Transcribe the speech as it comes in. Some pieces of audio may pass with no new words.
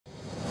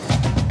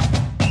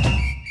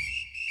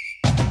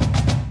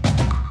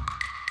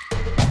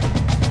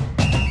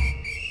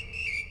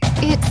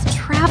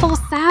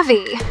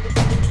TravelSavvy.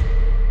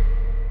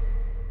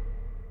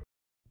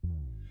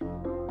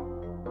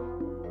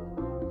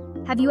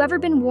 Have you ever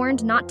been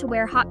warned not to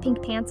wear hot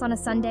pink pants on a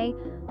Sunday,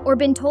 or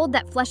been told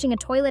that flushing a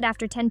toilet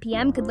after 10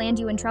 p.m. could land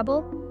you in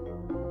trouble?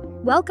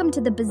 Welcome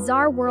to the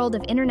bizarre world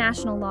of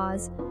international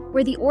laws,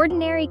 where the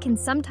ordinary can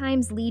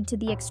sometimes lead to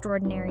the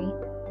extraordinary.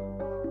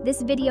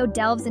 This video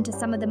delves into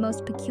some of the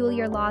most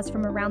peculiar laws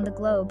from around the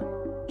globe,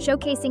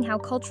 showcasing how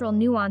cultural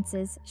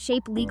nuances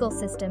shape legal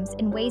systems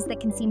in ways that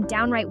can seem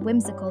downright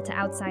whimsical to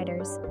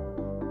outsiders.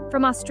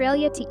 From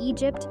Australia to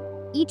Egypt,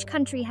 each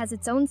country has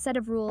its own set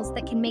of rules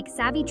that can make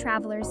savvy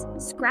travelers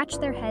scratch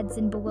their heads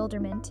in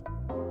bewilderment.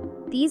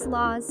 These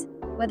laws,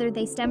 whether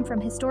they stem from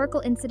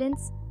historical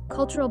incidents,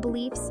 cultural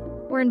beliefs,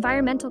 or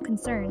environmental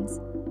concerns,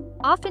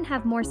 often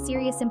have more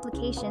serious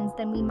implications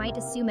than we might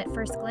assume at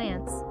first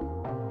glance.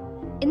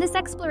 In this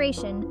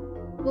exploration,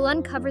 we'll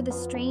uncover the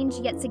strange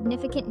yet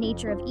significant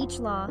nature of each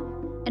law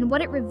and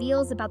what it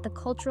reveals about the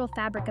cultural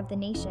fabric of the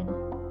nation.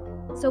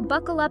 So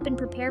buckle up and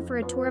prepare for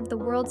a tour of the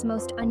world's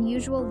most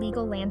unusual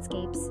legal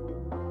landscapes.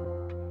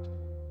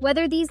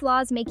 Whether these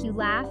laws make you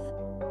laugh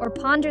or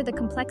ponder the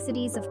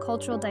complexities of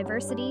cultural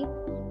diversity,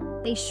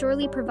 they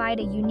surely provide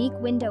a unique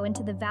window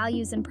into the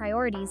values and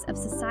priorities of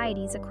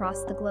societies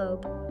across the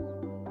globe.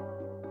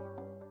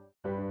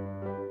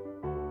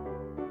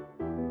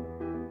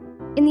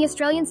 In the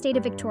Australian state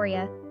of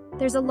Victoria,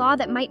 there's a law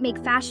that might make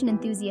fashion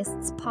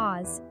enthusiasts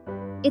pause.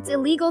 It's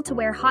illegal to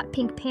wear hot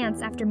pink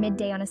pants after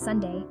midday on a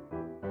Sunday.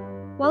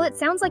 While it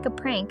sounds like a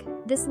prank,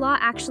 this law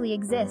actually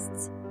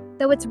exists,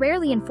 though it's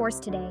rarely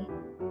enforced today.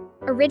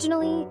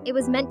 Originally, it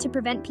was meant to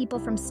prevent people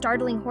from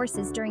startling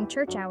horses during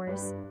church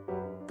hours.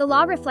 The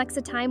law reflects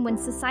a time when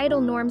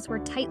societal norms were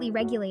tightly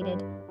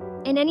regulated,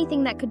 and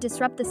anything that could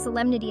disrupt the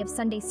solemnity of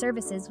Sunday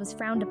services was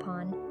frowned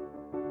upon.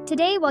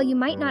 Today, while you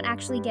might not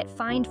actually get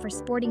fined for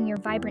sporting your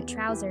vibrant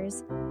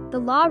trousers, the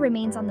law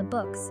remains on the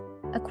books,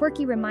 a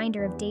quirky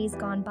reminder of days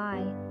gone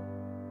by.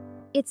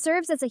 It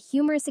serves as a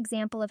humorous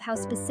example of how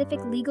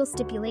specific legal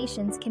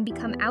stipulations can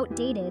become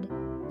outdated,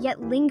 yet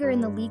linger in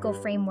the legal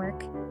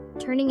framework,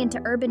 turning into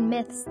urban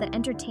myths that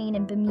entertain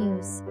and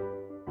bemuse.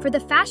 For the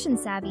fashion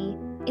savvy,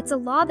 it's a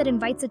law that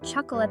invites a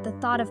chuckle at the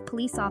thought of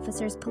police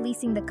officers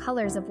policing the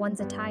colors of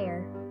one's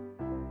attire.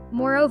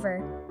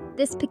 Moreover,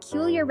 this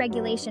peculiar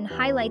regulation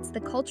highlights the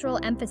cultural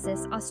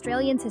emphasis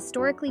Australians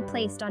historically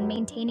placed on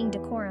maintaining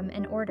decorum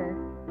and order.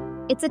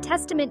 It's a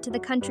testament to the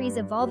country's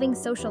evolving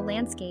social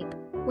landscape,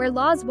 where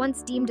laws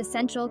once deemed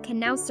essential can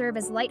now serve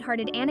as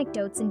lighthearted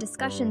anecdotes in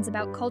discussions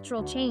about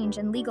cultural change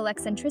and legal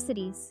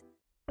eccentricities.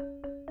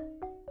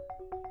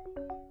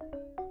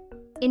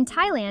 In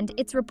Thailand,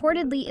 it's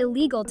reportedly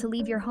illegal to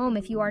leave your home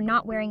if you are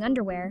not wearing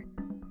underwear.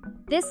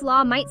 This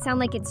law might sound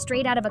like it's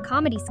straight out of a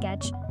comedy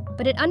sketch,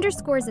 but it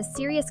underscores a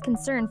serious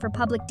concern for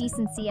public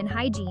decency and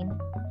hygiene.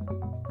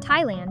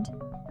 Thailand,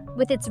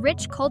 with its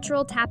rich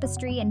cultural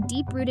tapestry and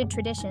deep-rooted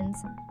traditions,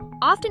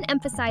 often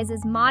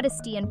emphasizes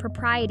modesty and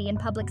propriety in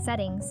public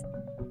settings,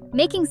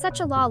 making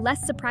such a law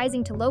less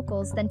surprising to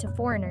locals than to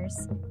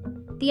foreigners.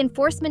 The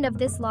enforcement of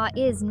this law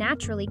is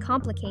naturally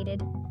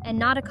complicated and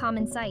not a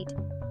common sight.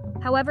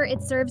 However,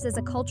 it serves as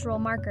a cultural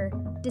marker,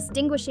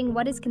 distinguishing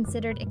what is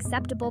considered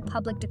acceptable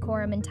public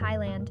decorum in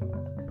Thailand.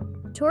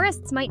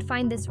 Tourists might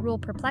find this rule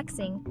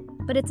perplexing,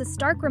 but it's a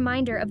stark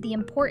reminder of the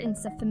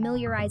importance of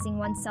familiarizing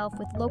oneself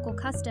with local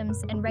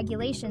customs and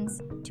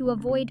regulations to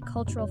avoid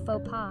cultural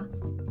faux pas.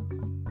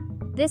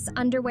 This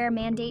underwear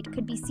mandate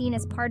could be seen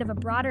as part of a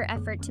broader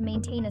effort to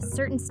maintain a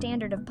certain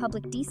standard of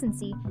public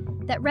decency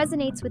that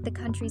resonates with the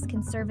country's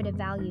conservative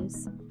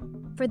values.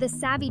 For the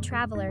savvy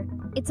traveler,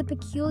 it's a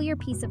peculiar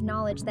piece of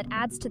knowledge that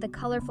adds to the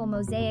colorful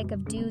mosaic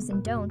of do's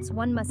and don'ts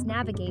one must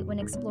navigate when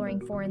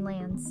exploring foreign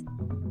lands.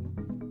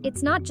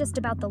 It's not just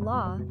about the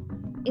law,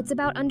 it's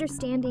about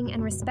understanding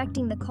and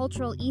respecting the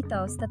cultural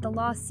ethos that the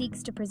law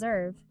seeks to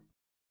preserve.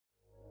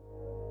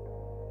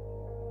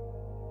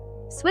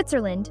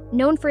 Switzerland,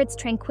 known for its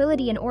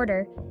tranquility and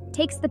order,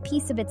 takes the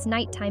peace of its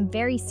nighttime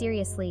very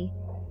seriously.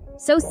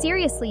 So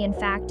seriously, in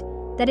fact,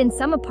 that in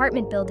some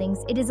apartment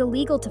buildings it is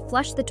illegal to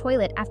flush the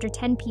toilet after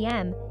 10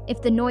 p.m.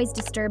 if the noise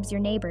disturbs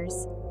your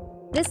neighbors.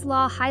 This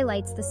law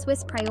highlights the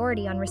Swiss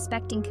priority on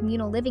respecting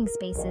communal living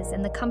spaces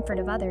and the comfort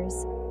of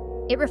others.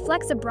 It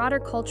reflects a broader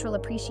cultural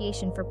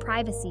appreciation for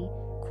privacy,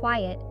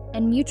 quiet,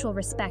 and mutual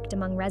respect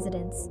among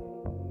residents.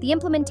 The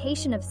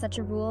implementation of such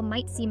a rule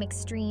might seem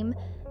extreme,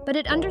 but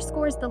it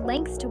underscores the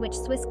lengths to which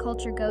Swiss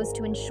culture goes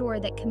to ensure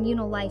that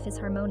communal life is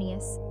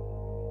harmonious.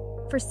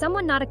 For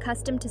someone not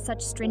accustomed to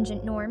such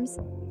stringent norms,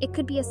 it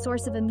could be a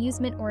source of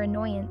amusement or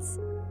annoyance.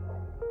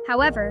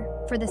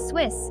 However, for the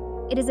Swiss,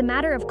 it is a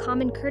matter of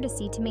common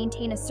courtesy to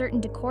maintain a certain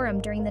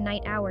decorum during the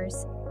night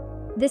hours.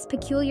 This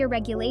peculiar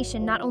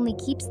regulation not only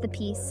keeps the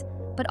peace,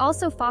 but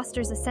also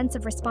fosters a sense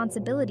of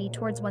responsibility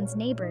towards one's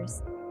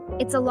neighbors.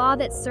 It's a law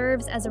that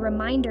serves as a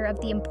reminder of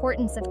the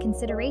importance of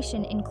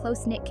consideration in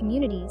close-knit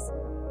communities.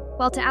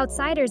 While to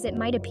outsiders it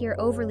might appear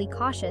overly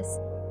cautious,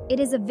 it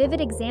is a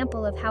vivid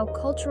example of how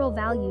cultural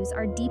values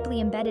are deeply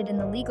embedded in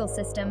the legal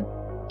system,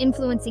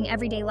 influencing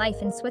everyday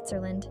life in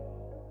Switzerland.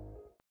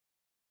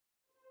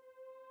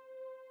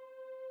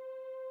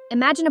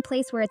 Imagine a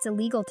place where it's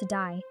illegal to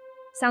die.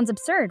 Sounds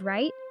absurd,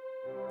 right?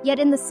 Yet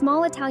in the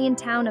small Italian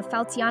town of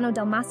Falciano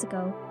del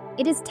Masico,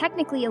 it is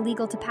technically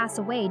illegal to pass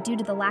away due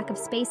to the lack of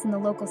space in the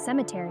local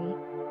cemetery.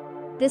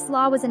 This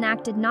law was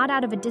enacted not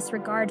out of a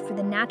disregard for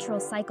the natural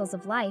cycles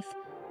of life,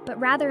 but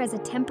rather as a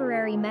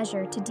temporary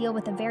measure to deal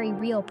with a very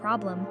real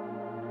problem.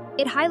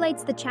 It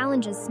highlights the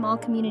challenges small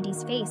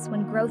communities face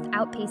when growth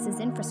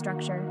outpaces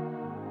infrastructure.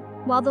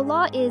 While the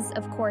law is,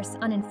 of course,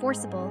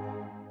 unenforceable,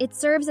 it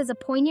serves as a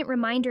poignant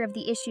reminder of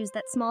the issues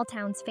that small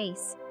towns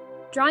face,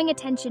 drawing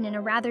attention in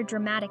a rather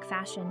dramatic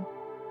fashion.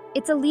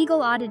 It's a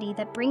legal oddity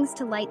that brings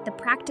to light the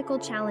practical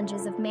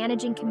challenges of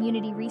managing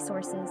community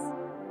resources,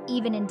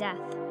 even in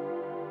death.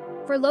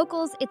 For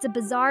locals, it's a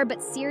bizarre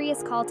but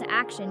serious call to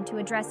action to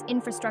address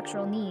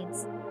infrastructural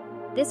needs.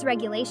 This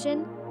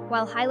regulation,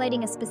 while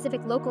highlighting a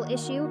specific local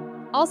issue,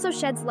 also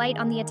sheds light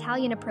on the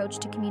Italian approach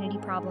to community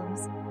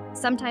problems,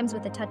 sometimes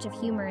with a touch of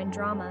humor and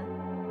drama.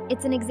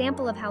 It's an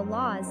example of how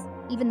laws,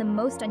 even the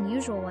most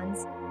unusual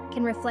ones,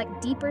 can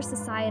reflect deeper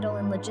societal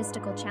and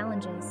logistical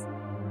challenges.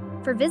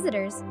 For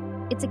visitors,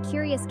 it's a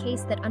curious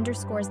case that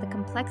underscores the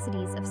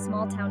complexities of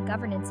small-town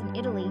governance in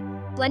Italy,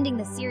 blending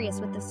the serious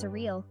with the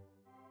surreal.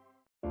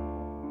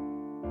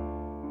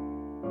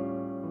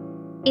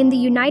 In the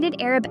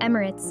United Arab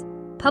Emirates,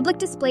 public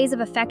displays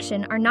of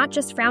affection are not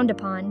just frowned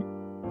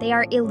upon, they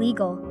are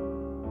illegal.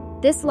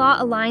 This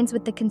law aligns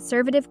with the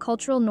conservative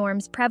cultural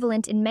norms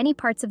prevalent in many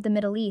parts of the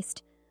Middle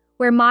East,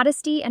 where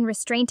modesty and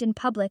restraint in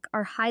public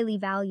are highly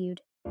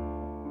valued.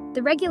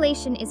 The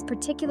regulation is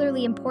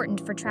particularly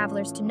important for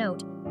travelers to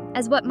note,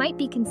 as what might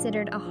be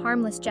considered a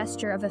harmless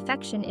gesture of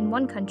affection in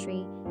one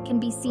country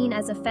can be seen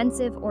as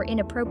offensive or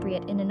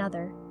inappropriate in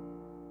another.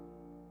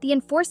 The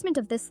enforcement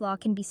of this law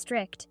can be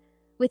strict,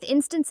 with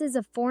instances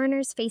of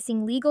foreigners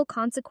facing legal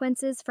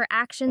consequences for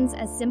actions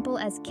as simple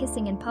as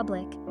kissing in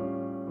public.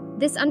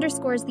 This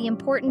underscores the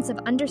importance of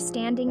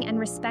understanding and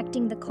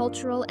respecting the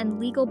cultural and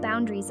legal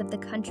boundaries of the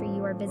country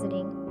you are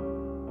visiting.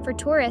 For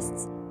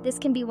tourists, this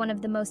can be one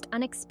of the most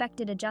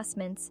unexpected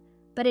adjustments,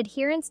 but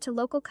adherence to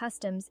local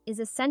customs is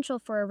essential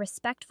for a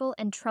respectful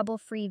and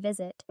trouble-free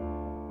visit.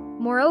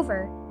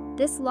 Moreover,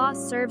 this law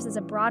serves as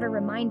a broader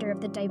reminder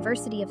of the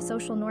diversity of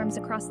social norms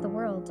across the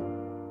world.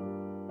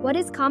 What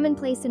is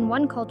commonplace in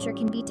one culture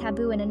can be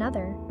taboo in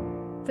another.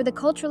 For the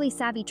culturally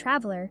savvy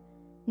traveler,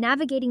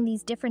 navigating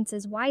these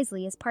differences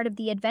wisely is part of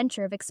the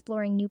adventure of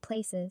exploring new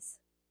places.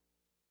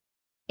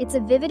 It's a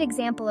vivid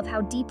example of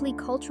how deeply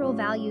cultural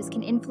values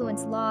can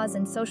influence laws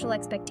and social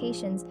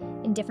expectations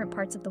in different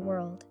parts of the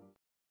world.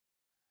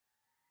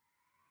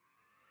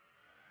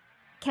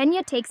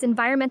 Kenya takes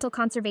environmental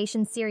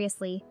conservation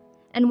seriously,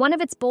 and one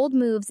of its bold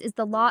moves is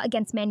the law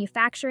against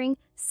manufacturing,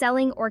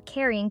 selling, or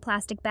carrying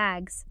plastic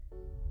bags.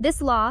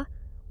 This law,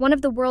 one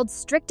of the world's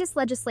strictest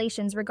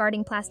legislations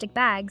regarding plastic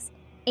bags,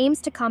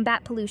 aims to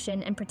combat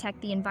pollution and protect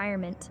the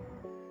environment.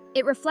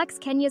 It reflects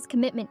Kenya's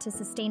commitment to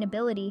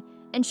sustainability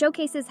and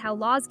showcases how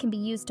laws can be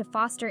used to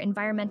foster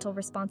environmental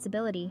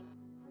responsibility.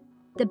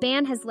 The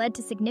ban has led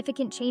to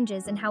significant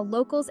changes in how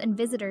locals and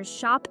visitors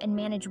shop and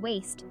manage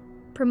waste,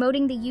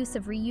 promoting the use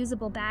of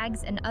reusable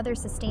bags and other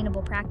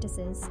sustainable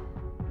practices.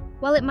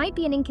 While it might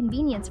be an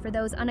inconvenience for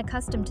those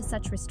unaccustomed to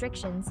such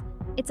restrictions,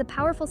 it's a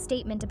powerful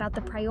statement about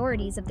the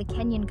priorities of the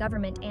Kenyan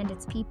government and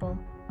its people.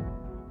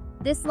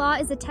 This law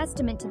is a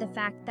testament to the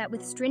fact that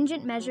with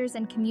stringent measures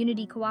and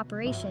community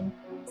cooperation,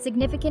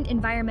 significant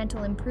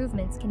environmental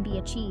improvements can be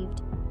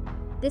achieved.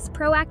 This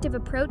proactive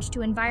approach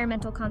to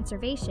environmental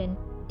conservation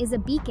is a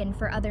beacon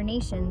for other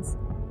nations,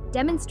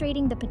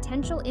 demonstrating the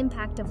potential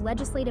impact of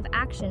legislative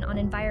action on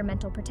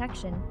environmental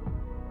protection.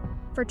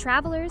 For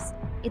travelers,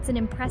 it's an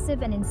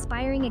impressive and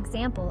inspiring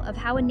example of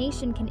how a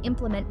nation can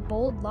implement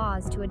bold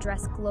laws to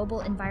address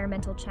global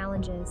environmental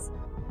challenges.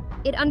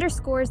 It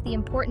underscores the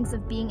importance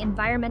of being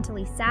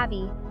environmentally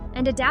savvy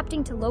and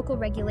adapting to local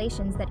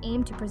regulations that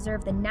aim to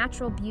preserve the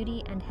natural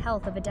beauty and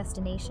health of a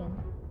destination.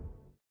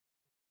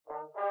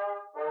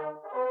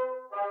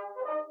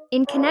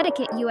 In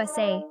Connecticut,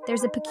 USA,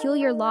 there's a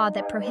peculiar law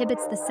that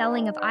prohibits the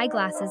selling of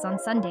eyeglasses on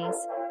Sundays.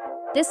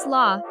 This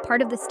law,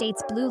 part of the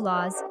state's blue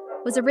laws,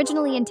 was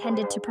originally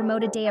intended to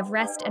promote a day of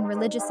rest and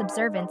religious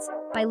observance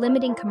by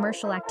limiting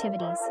commercial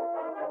activities.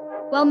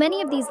 While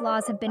many of these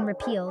laws have been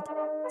repealed,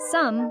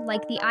 some,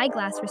 like the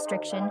eyeglass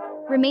restriction,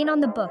 remain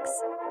on the books,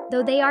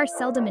 though they are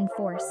seldom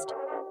enforced.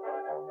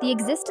 The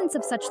existence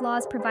of such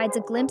laws provides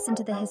a glimpse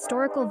into the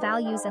historical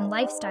values and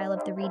lifestyle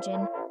of the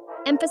region,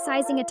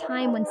 emphasizing a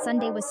time when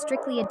Sunday was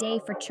strictly a day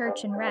for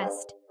church and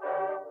rest.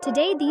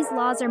 Today, these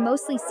laws are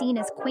mostly seen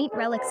as quaint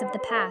relics of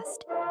the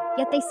past,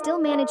 yet they still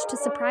manage to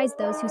surprise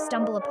those who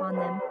stumble upon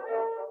them.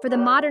 For the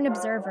modern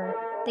observer,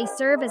 they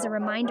serve as a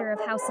reminder of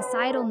how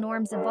societal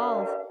norms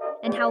evolve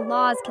and how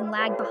laws can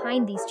lag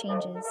behind these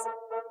changes.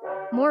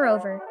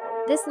 Moreover,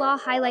 this law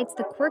highlights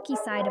the quirky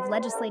side of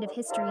legislative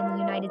history in the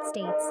United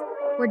States,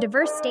 where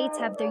diverse states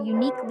have their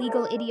unique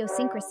legal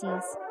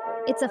idiosyncrasies.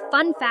 It's a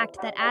fun fact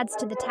that adds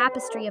to the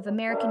tapestry of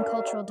American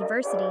cultural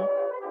diversity,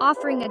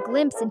 offering a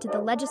glimpse into the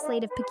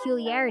legislative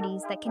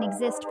peculiarities that can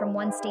exist from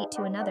one state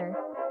to another.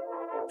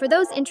 For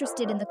those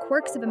interested in the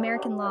quirks of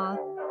American law,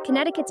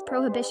 Connecticut's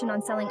prohibition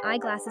on selling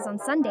eyeglasses on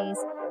Sundays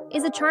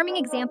is a charming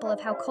example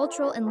of how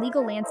cultural and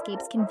legal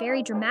landscapes can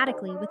vary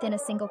dramatically within a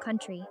single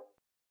country.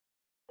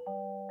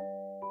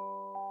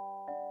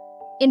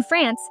 In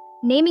France,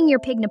 naming your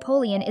pig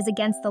Napoleon is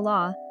against the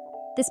law.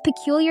 This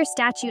peculiar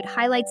statute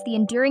highlights the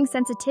enduring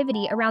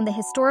sensitivity around the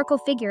historical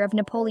figure of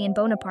Napoleon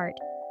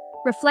Bonaparte,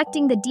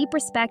 reflecting the deep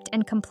respect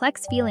and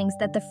complex feelings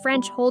that the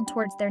French hold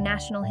towards their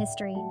national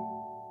history.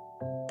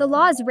 The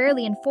law is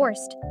rarely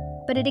enforced,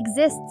 but it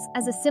exists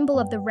as a symbol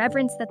of the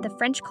reverence that the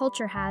French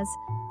culture has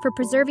for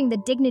preserving the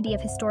dignity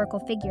of historical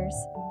figures.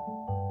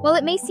 While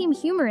it may seem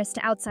humorous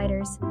to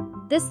outsiders,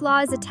 this law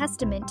is a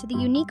testament to the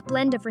unique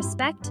blend of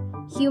respect,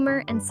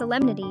 humor, and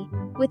solemnity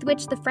with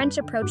which the French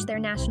approach their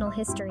national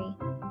history.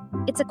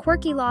 It's a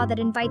quirky law that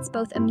invites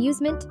both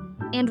amusement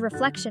and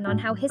reflection on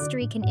how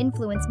history can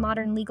influence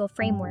modern legal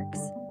frameworks.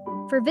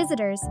 For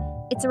visitors,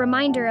 it's a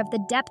reminder of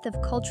the depth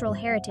of cultural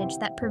heritage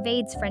that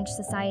pervades French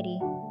society.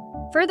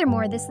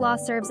 Furthermore, this law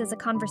serves as a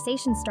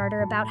conversation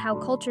starter about how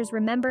cultures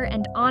remember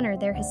and honor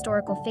their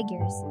historical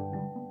figures.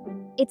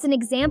 It's an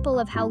example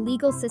of how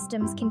legal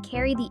systems can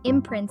carry the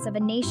imprints of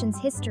a nation's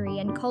history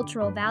and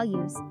cultural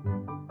values,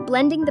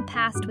 blending the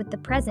past with the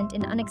present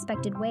in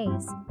unexpected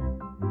ways.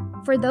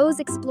 For those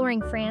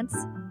exploring France,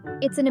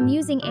 it's an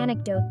amusing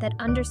anecdote that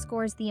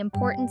underscores the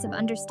importance of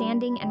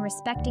understanding and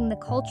respecting the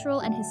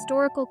cultural and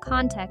historical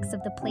context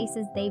of the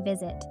places they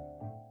visit.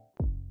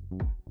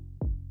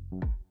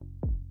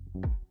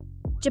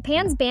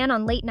 Japan's ban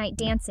on late-night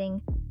dancing,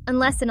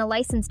 unless in a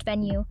licensed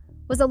venue,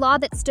 was a law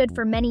that stood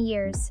for many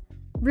years,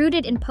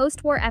 rooted in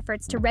post-war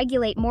efforts to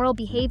regulate moral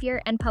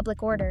behavior and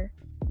public order.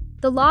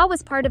 The law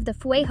was part of the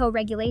Fueho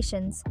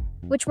regulations,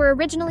 which were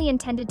originally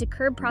intended to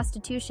curb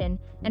prostitution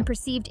and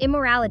perceived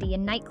immorality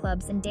in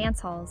nightclubs and dance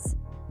halls.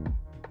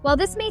 While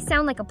this may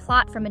sound like a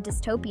plot from a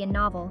dystopian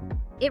novel,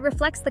 it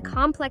reflects the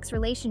complex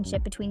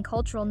relationship between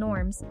cultural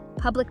norms,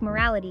 public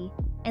morality,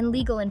 and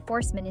legal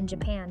enforcement in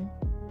Japan.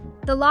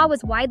 The law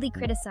was widely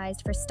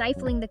criticized for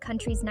stifling the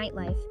country's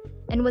nightlife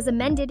and was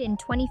amended in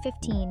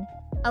 2015,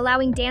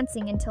 allowing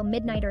dancing until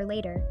midnight or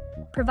later,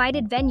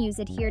 provided venues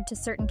adhered to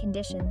certain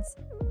conditions.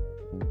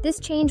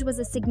 This change was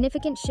a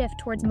significant shift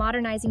towards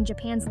modernizing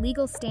Japan's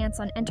legal stance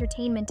on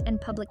entertainment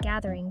and public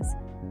gatherings,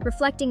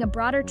 reflecting a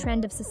broader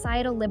trend of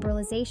societal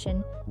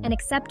liberalization and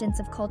acceptance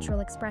of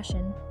cultural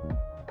expression.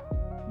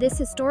 This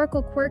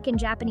historical quirk in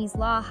Japanese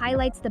law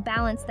highlights the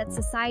balance that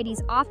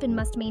societies often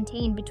must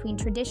maintain between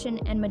tradition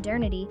and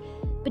modernity,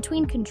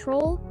 between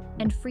control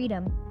and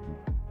freedom.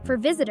 For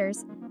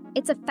visitors,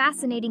 it's a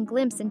fascinating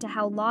glimpse into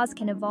how laws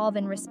can evolve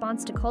in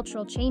response to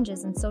cultural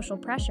changes and social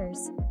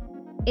pressures.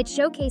 It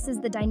showcases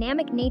the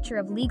dynamic nature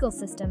of legal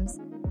systems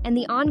and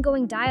the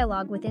ongoing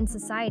dialogue within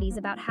societies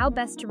about how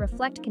best to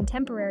reflect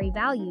contemporary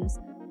values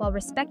while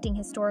respecting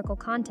historical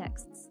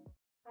contexts.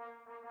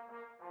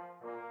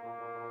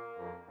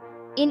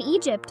 In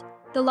Egypt,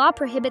 the law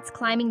prohibits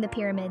climbing the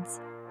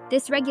pyramids.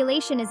 This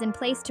regulation is in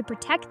place to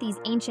protect these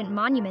ancient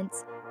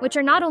monuments, which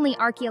are not only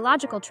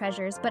archaeological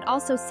treasures but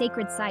also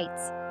sacred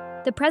sites.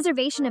 The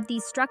preservation of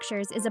these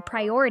structures is a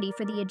priority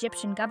for the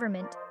Egyptian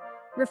government,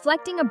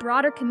 reflecting a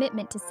broader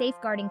commitment to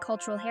safeguarding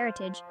cultural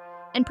heritage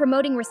and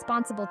promoting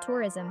responsible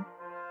tourism.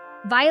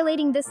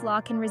 Violating this law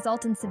can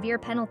result in severe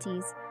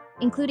penalties,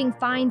 including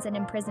fines and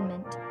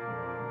imprisonment.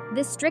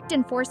 This strict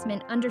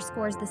enforcement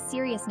underscores the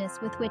seriousness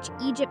with which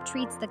Egypt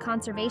treats the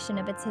conservation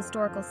of its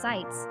historical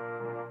sites.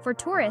 For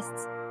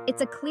tourists,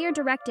 it's a clear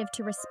directive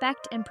to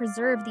respect and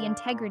preserve the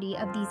integrity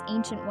of these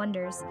ancient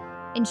wonders,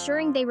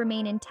 ensuring they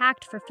remain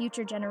intact for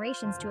future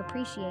generations to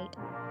appreciate.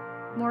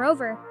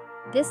 Moreover,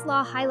 this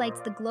law highlights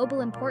the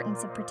global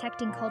importance of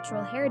protecting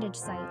cultural heritage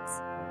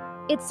sites.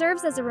 It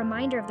serves as a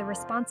reminder of the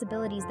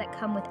responsibilities that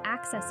come with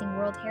accessing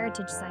World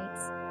Heritage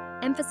sites,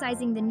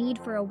 emphasizing the need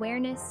for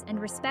awareness and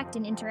respect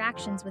in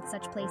interactions with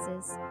such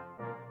places.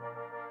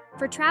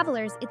 For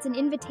travelers, it's an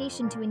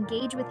invitation to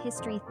engage with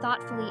history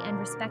thoughtfully and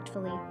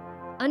respectfully,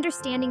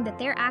 understanding that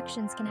their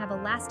actions can have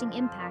a lasting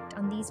impact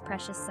on these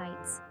precious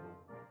sites.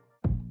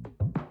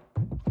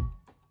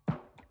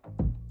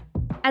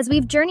 As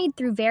we've journeyed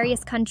through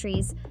various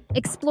countries,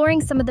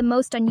 exploring some of the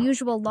most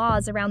unusual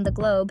laws around the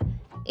globe,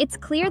 it's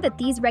clear that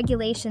these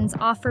regulations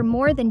offer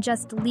more than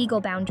just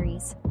legal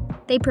boundaries.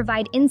 They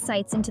provide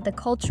insights into the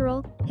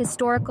cultural,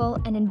 historical,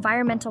 and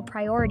environmental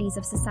priorities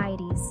of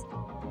societies.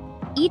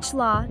 Each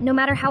law, no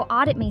matter how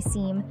odd it may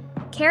seem,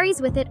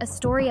 carries with it a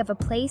story of a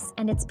place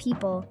and its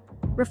people,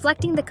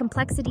 reflecting the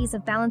complexities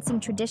of balancing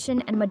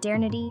tradition and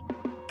modernity,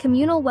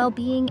 communal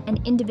well-being,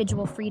 and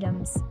individual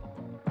freedoms.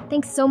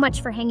 Thanks so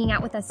much for hanging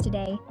out with us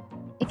today.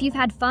 If you've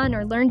had fun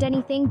or learned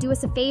anything, do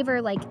us a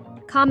favor,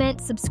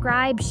 comment,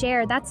 subscribe,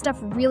 share. That stuff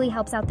really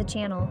helps out the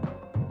channel.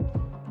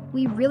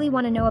 We really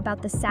want to know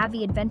about the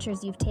savvy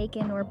adventures you've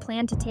taken or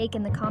plan to take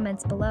in the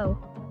comments below.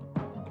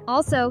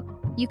 Also,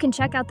 you can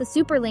check out the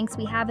super links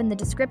we have in the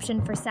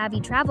description for savvy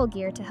travel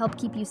gear to help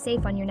keep you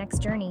safe on your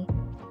next journey.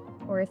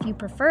 Or if you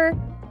prefer,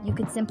 you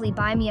could simply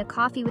buy me a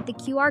coffee with the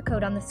QR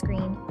code on the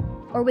screen,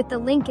 or with the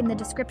link in the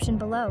description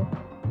below.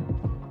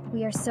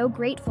 We are so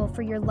grateful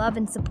for your love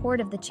and support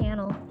of the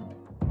channel.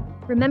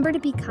 Remember to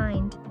be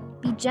kind,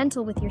 be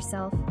gentle with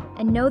yourself,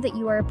 and know that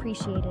you are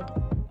appreciated.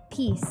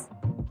 Peace.